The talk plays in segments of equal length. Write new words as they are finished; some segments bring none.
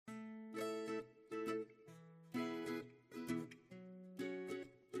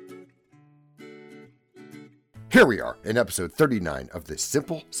Here we are in episode 39 of the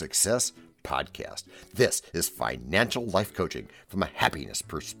Simple Success Podcast. This is financial life coaching from a happiness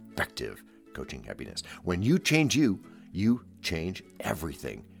perspective. Coaching happiness. When you change you change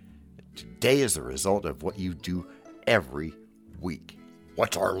everything. Today is the result of what you do every week.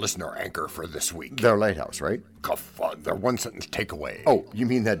 What's our listener anchor for this week? Their lighthouse, right? Their one sentence takeaway. Oh, you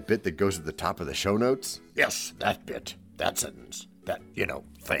mean that bit that goes at the top of the show notes? Yes, that bit, that sentence, that,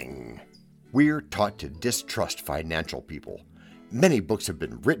 thing. We're taught to distrust financial people. Many books have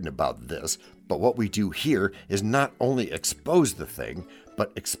been written about this, but what we do here is not only expose the thing,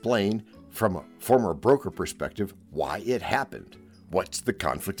 but explain from a former broker perspective why it happened. What's the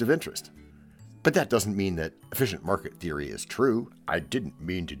conflict of interest? But that doesn't mean that efficient market theory is true. I didn't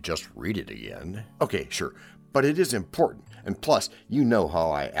mean to just read it again. Okay, sure, but it is important, and plus, you know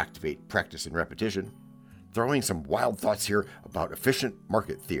how I activate practice and repetition. Throwing some wild thoughts here about efficient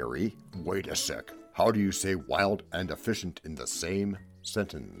market theory. Wait a sec. How do you say wild and efficient in the same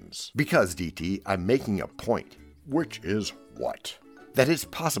sentence? Because, DT, I'm making a point. Which is what? That it's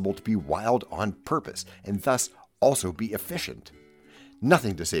possible to be wild on purpose and thus also be efficient.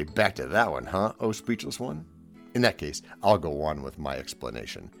 Nothing to say back to that one, huh, oh speechless one? In that case, I'll go on with my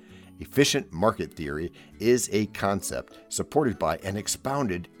explanation. Efficient market theory is a concept supported by and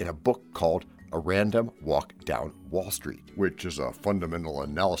expounded in a book called A Random Walk Down Wall Street. Which is a fundamental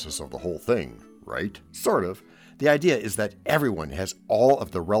analysis of the whole thing, right? Sort of. The idea is that everyone has all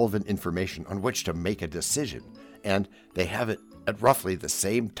of the relevant information on which to make a decision, and they have it at roughly the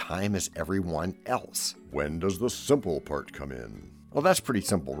same time as everyone else. When does the simple part come in? Well, that's pretty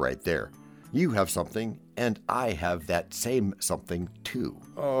simple right there. You have something, and I have that same something too.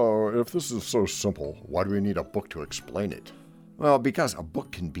 Oh, if this is so simple, why do we need a book to explain it? Well, because a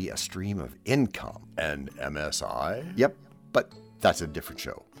book can be a stream of income. An MSI? Yep, but that's a different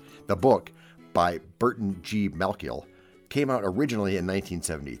show. The book, by Burton G. Malkiel, came out originally in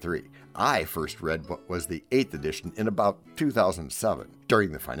 1973. I first read what was the 8th edition in about 2007,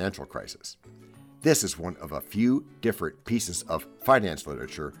 during the financial crisis. This is one of a few different pieces of finance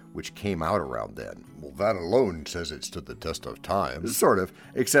literature which came out around then. Well, that alone says it stood the test of time. Sort of,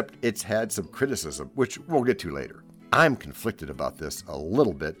 except it's had some criticism, which we'll get to later. I'm conflicted about this a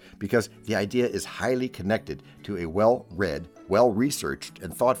little bit because the idea is highly connected to a well-read, well-researched,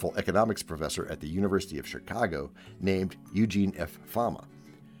 and thoughtful economics professor at the University of Chicago named Eugene F. Fama.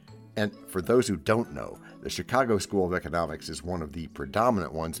 And for those who don't know, the Chicago School of Economics is one of the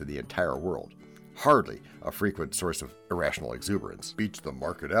predominant ones in the entire world. Hardly a frequent source of irrational exuberance. Beats the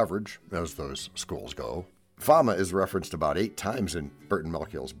market average, as those schools go. Fama is referenced about 8 times in Burton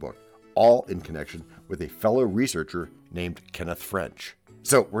Malkiel's book, all in connection with a fellow researcher named Kenneth French.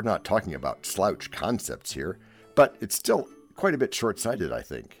 So we're not talking about slouch concepts here, but it's still quite a bit short-sighted, I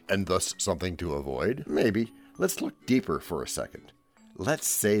think. And thus something to avoid? Maybe. Let's look deeper for a second. Let's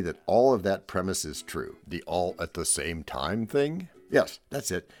say that all of that premise is true. The all at the same time thing? Yes,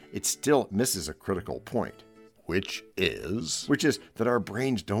 that's it. It still misses a critical point. Which is that our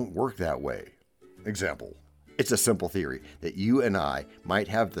brains don't work that way. Example. It's a simple theory that you and I might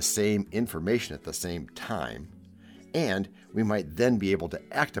have the same information at the same time, and we might then be able to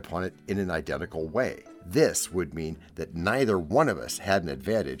act upon it in an identical way. This would mean that neither one of us had an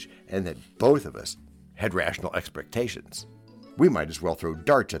advantage and that both of us had rational expectations. We might as well throw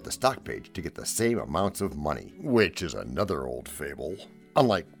darts at the stock page to get the same amounts of money. Which is another old fable.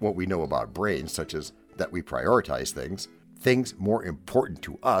 Unlike what we know about brains, such as that we prioritize things more important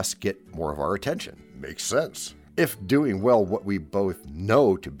to us get more of our attention. Makes sense. If doing well what we both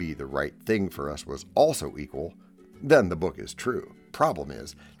know to be the right thing for us was also equal, then the book is true. Problem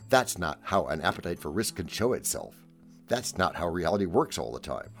is, that's not how an appetite for risk can show itself. That's not how reality works all the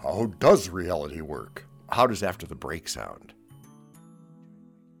time. How does reality work? How does after the break sound?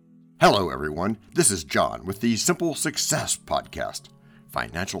 Hello, everyone. This is John with the Simple Success Podcast,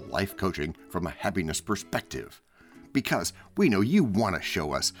 financial life coaching from a happiness perspective. Because we know you want to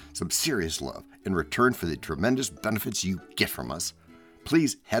show us some serious love in return for the tremendous benefits you get from us.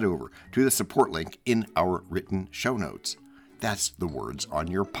 Please head over to the support link in our written show notes. That's the words on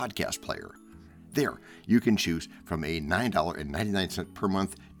your podcast player. There, you can choose from a $9.99 per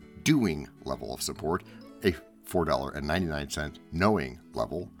month doing level of support, a $4.99 knowing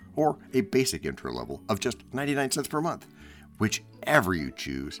level, or a basic intro level of just 99 cents per month. Whichever you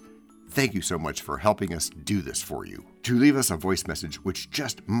choose, thank you so much for helping us do this for you. To leave us a voice message which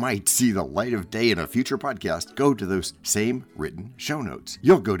just might see the light of day in a future podcast, go to those same written show notes.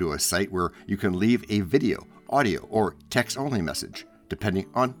 You'll go to a site where you can leave a video, audio, or text-only message, depending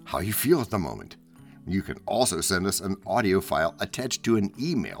on how you feel at the moment. You can also send us an audio file attached to an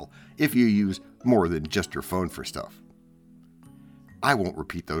email if you use more than just your phone for stuff. I won't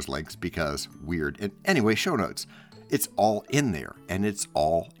repeat those links because weird. And anyway, show notes. It's all in there and it's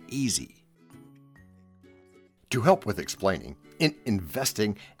all easy. To help with explaining, in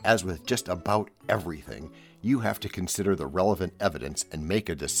investing, as with just about everything, you have to consider the relevant evidence and make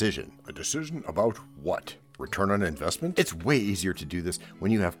a decision. A decision about what? Return on investment? It's way easier to do this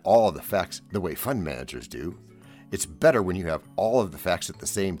when you have all of the facts the way fund managers do. It's better when you have all of the facts at the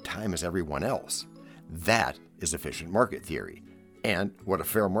same time as everyone else. That is efficient market theory, and what a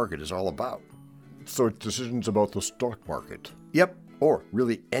fair market is all about. So it's decisions about the stock market. Yep, or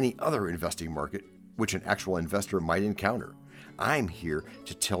really any other investing market which an actual investor might encounter. I'm here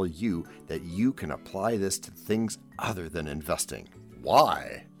to tell you that you can apply this to things other than investing.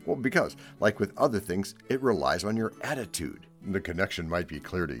 Why? Well, because, like with other things, it relies on your attitude. The connection might be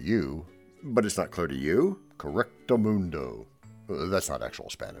clear to you, but it's not clear to you. Correctamundo. That's not actual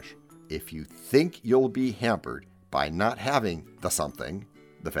Spanish. If you think you'll be hampered by not having the something,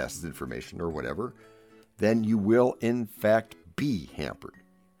 the fastest information or whatever, then you will in fact be hampered.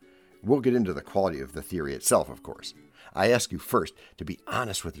 We'll get into the quality of the theory itself, of course. I ask you first to be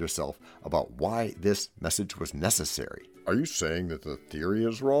honest with yourself about why this message was necessary. Are you saying that the theory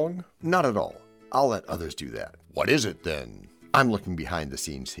is wrong? Not at all. I'll let others do that. What is it then? I'm looking behind the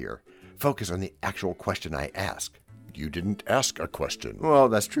scenes here. Focus on the actual question I ask. You didn't ask a question. Well,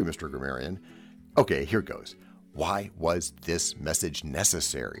 that's true, Mr. Grammarian. Okay, here goes. Why was this message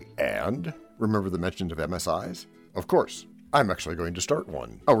necessary? And? Remember the mention of MSIs? Of course. I'm actually going to start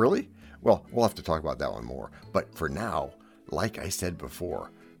one. Oh, really? Well, we'll have to talk about that one more. But for now, like I said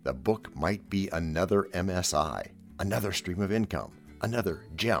before, the book might be another MSI, another stream of income, another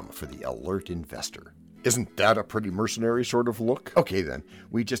gem for the alert investor. Isn't that a pretty mercenary sort of look? Okay, then,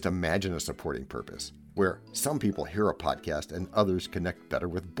 we just imagine a supporting purpose, where some people hear a podcast and others connect better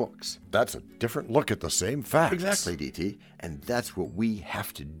with books. That's a different look at the same facts. Exactly, DT, and that's what we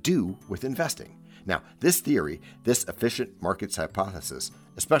have to do with investing. Now, this theory, this efficient markets hypothesis,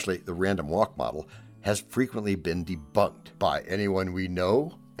 especially the random walk model, has frequently been debunked. By anyone we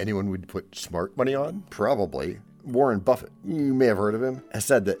know? Anyone we'd put smart money on? Probably. Warren Buffett, you may have heard of him, has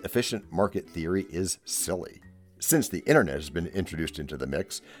said that efficient market theory is silly. Since the internet has been introduced into the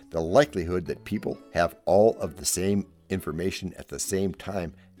mix, the likelihood that people have all of the same information at the same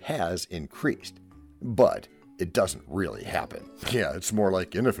time has increased. But it doesn't really happen. Yeah, it's more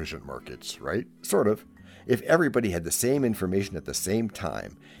like inefficient markets, right? Sort of. If everybody had the same information at the same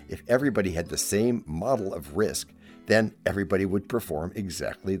time, if everybody had the same model of risk, then everybody would perform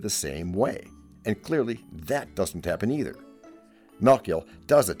exactly the same way. And clearly, that doesn't happen either. Malkiel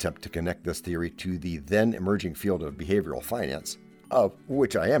does attempt to connect this theory to the then emerging field of behavioral finance, of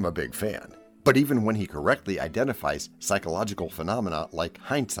which I am a big fan. But even when he correctly identifies psychological phenomena like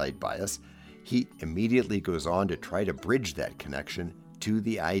hindsight bias, he immediately goes on to try to bridge that connection to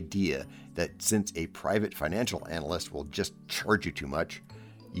the idea that since a private financial analyst will just charge you too much,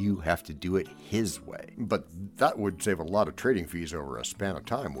 you have to do it his way. But that would save a lot of trading fees over a span of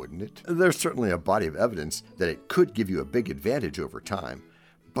time, wouldn't it? There's certainly a body of evidence that it could give you a big advantage over time,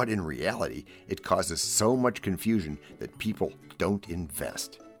 but in reality, it causes so much confusion that people don't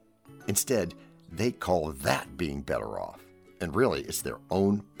invest. Instead, they call that being better off. And really, it's their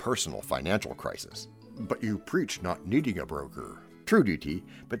own personal financial crisis. But you preach not needing a broker. True, DT,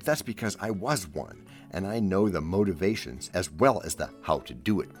 but that's because I was one, and I know the motivations as well as the how to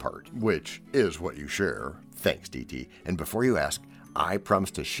do it part. Which is what you share. Thanks, DT. And before you ask, I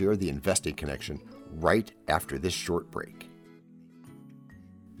promise to share the investing connection right after this short break.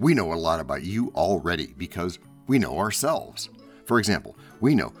 We know a lot about you already because we know ourselves. For example,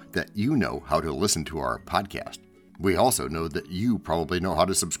 we know that you know how to listen to our podcast. We also know that you probably know how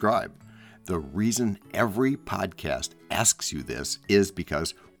to subscribe. The reason every podcast asks you this is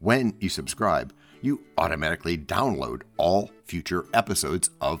because when you subscribe, you automatically download all future episodes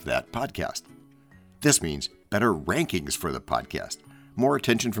of that podcast. This means better rankings for the podcast, more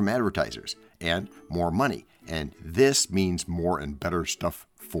attention from advertisers, and more money. And this means more and better stuff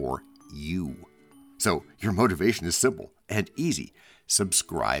for you. So your motivation is simple and easy.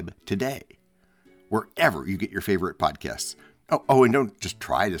 Subscribe today, wherever you get your favorite podcasts. Oh, and don't just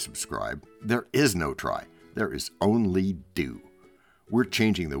try to subscribe. There is no try. There is only do. We're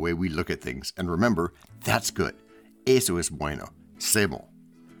changing the way we look at things. And remember, that's good. Eso es bueno. Semo.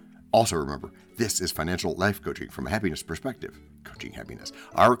 Also remember, this is financial life coaching from a happiness perspective. Coaching happiness.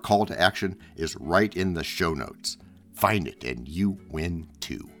 Our call to action is right in the show notes. Find it and you win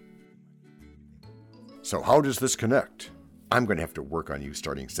too. So how does this connect? I'm going to have to work on you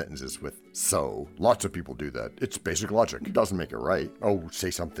starting sentences with so. Lots of people do that. It's basic logic. It doesn't make it right. Oh, say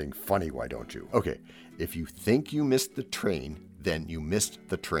something funny, why don't you? Okay, if you think you missed the train, then you missed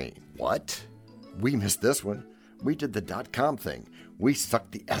the train. What? We missed this one. We did the .com thing. We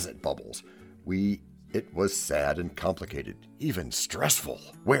sucked the asset bubbles. It was sad and complicated, even stressful.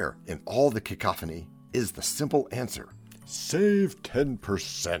 Where, in all the cacophony, is the simple answer? Save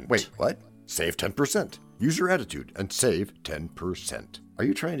 10%. Wait, what? Save 10%. Use your attitude and save 10%. Are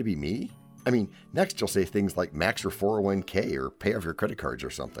you trying to be me? I mean, next you'll say things like max your 401k or pay off your credit cards or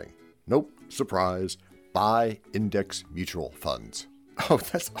something. Nope, surprise. Buy index mutual funds. Oh,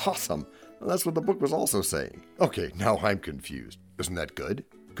 that's awesome. That's what the book was also saying. Okay, now I'm confused. Isn't that good?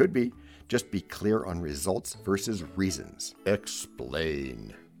 Could be. Just be clear on results versus reasons.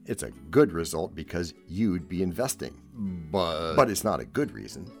 Explain. It's a good result because you'd be investing. But it's not a good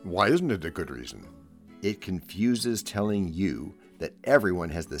reason. Why isn't it a good reason? It confuses telling you that everyone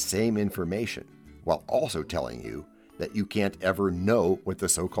has the same information, while also telling you that you can't ever know what the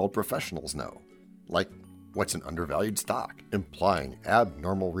so-called professionals know. Like, what's an undervalued stock? Implying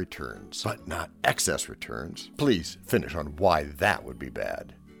abnormal returns, but not excess returns. Please finish on why that would be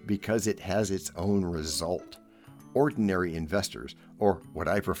bad. Because it has its own result. Ordinary investors, or what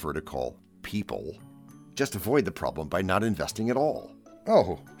I prefer to call people, just avoid the problem by not investing at all.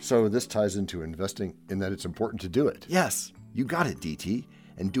 Oh, so this ties into investing in that it's important to do it. Yes, you got it, DT,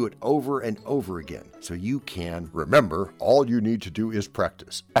 and do it over and over again so you can remember all you need to do is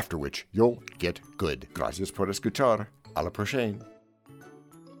practice, after which you'll get good. Gracias por escuchar. A la prochaine.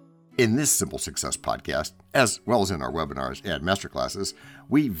 In this Simple Success podcast, as well as in our webinars and masterclasses,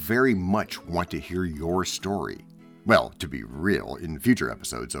 we very much want to hear your story. Well, to be real, in future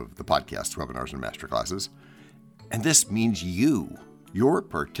episodes of the podcasts, webinars, and masterclasses. And this means you. Your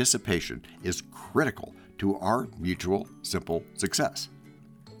participation is critical to our mutual simple success.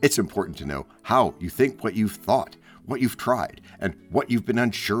 It's important to know how you think what you've thought, what you've tried, and what you've been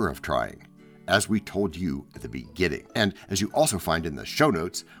unsure of trying, as we told you at the beginning. And as you also find in the show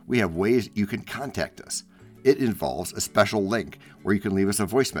notes, we have ways you can contact us. It involves a special link where you can leave us a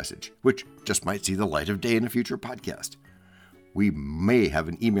voice message, which just might see the light of day in a future podcast. We may have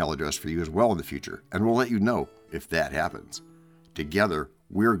an email address for you as well in the future, and we'll let you know if that happens. Together,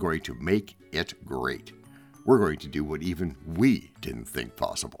 we're going to make it great. We're going to do what even we didn't think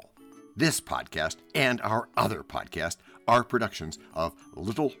possible. This podcast and our other podcast are productions of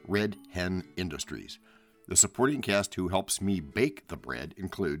Little Red Hen Industries. The supporting cast who helps me bake the bread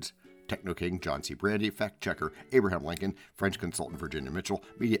includes Techno King John C. Brandy, fact checker Abraham Lincoln, French consultant Virginia Mitchell,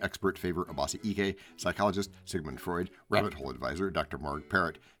 media expert Favor Abasi Ike, psychologist Sigmund Freud, rabbit hole advisor Dr. Marg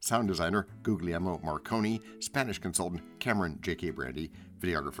Parrott, sound designer Guglielmo Marconi, Spanish consultant Cameron J.K. Brandy,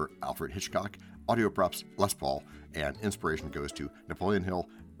 videographer Alfred Hitchcock, audio props Les Paul, and inspiration goes to Napoleon Hill,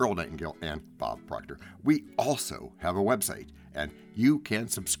 Earl Nightingale, and Bob Proctor. We also have a website, and you can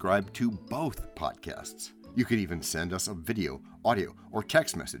subscribe to both podcasts. You could even send us a video, audio, or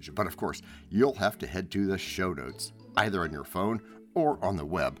text message, but of course, you'll have to head to the show notes, either on your phone or on the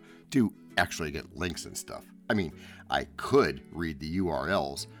web, to actually get links and stuff. I mean, I could read the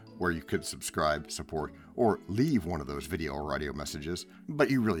URLs where you could subscribe, support, or leave one of those video or audio messages, but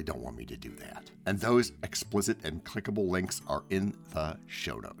you really don't want me to do that. And those explicit and clickable links are in the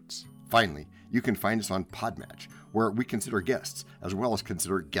show notes. Finally, you can find us on Podmatch, where we consider guests, as well as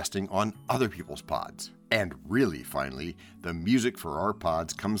consider guesting on other people's pods. And really, finally, the music for our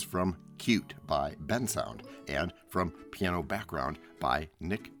pods comes from Cute by Bensound and from Piano Background by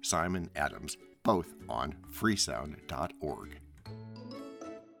Nick Simon Adams, both on freesound.org.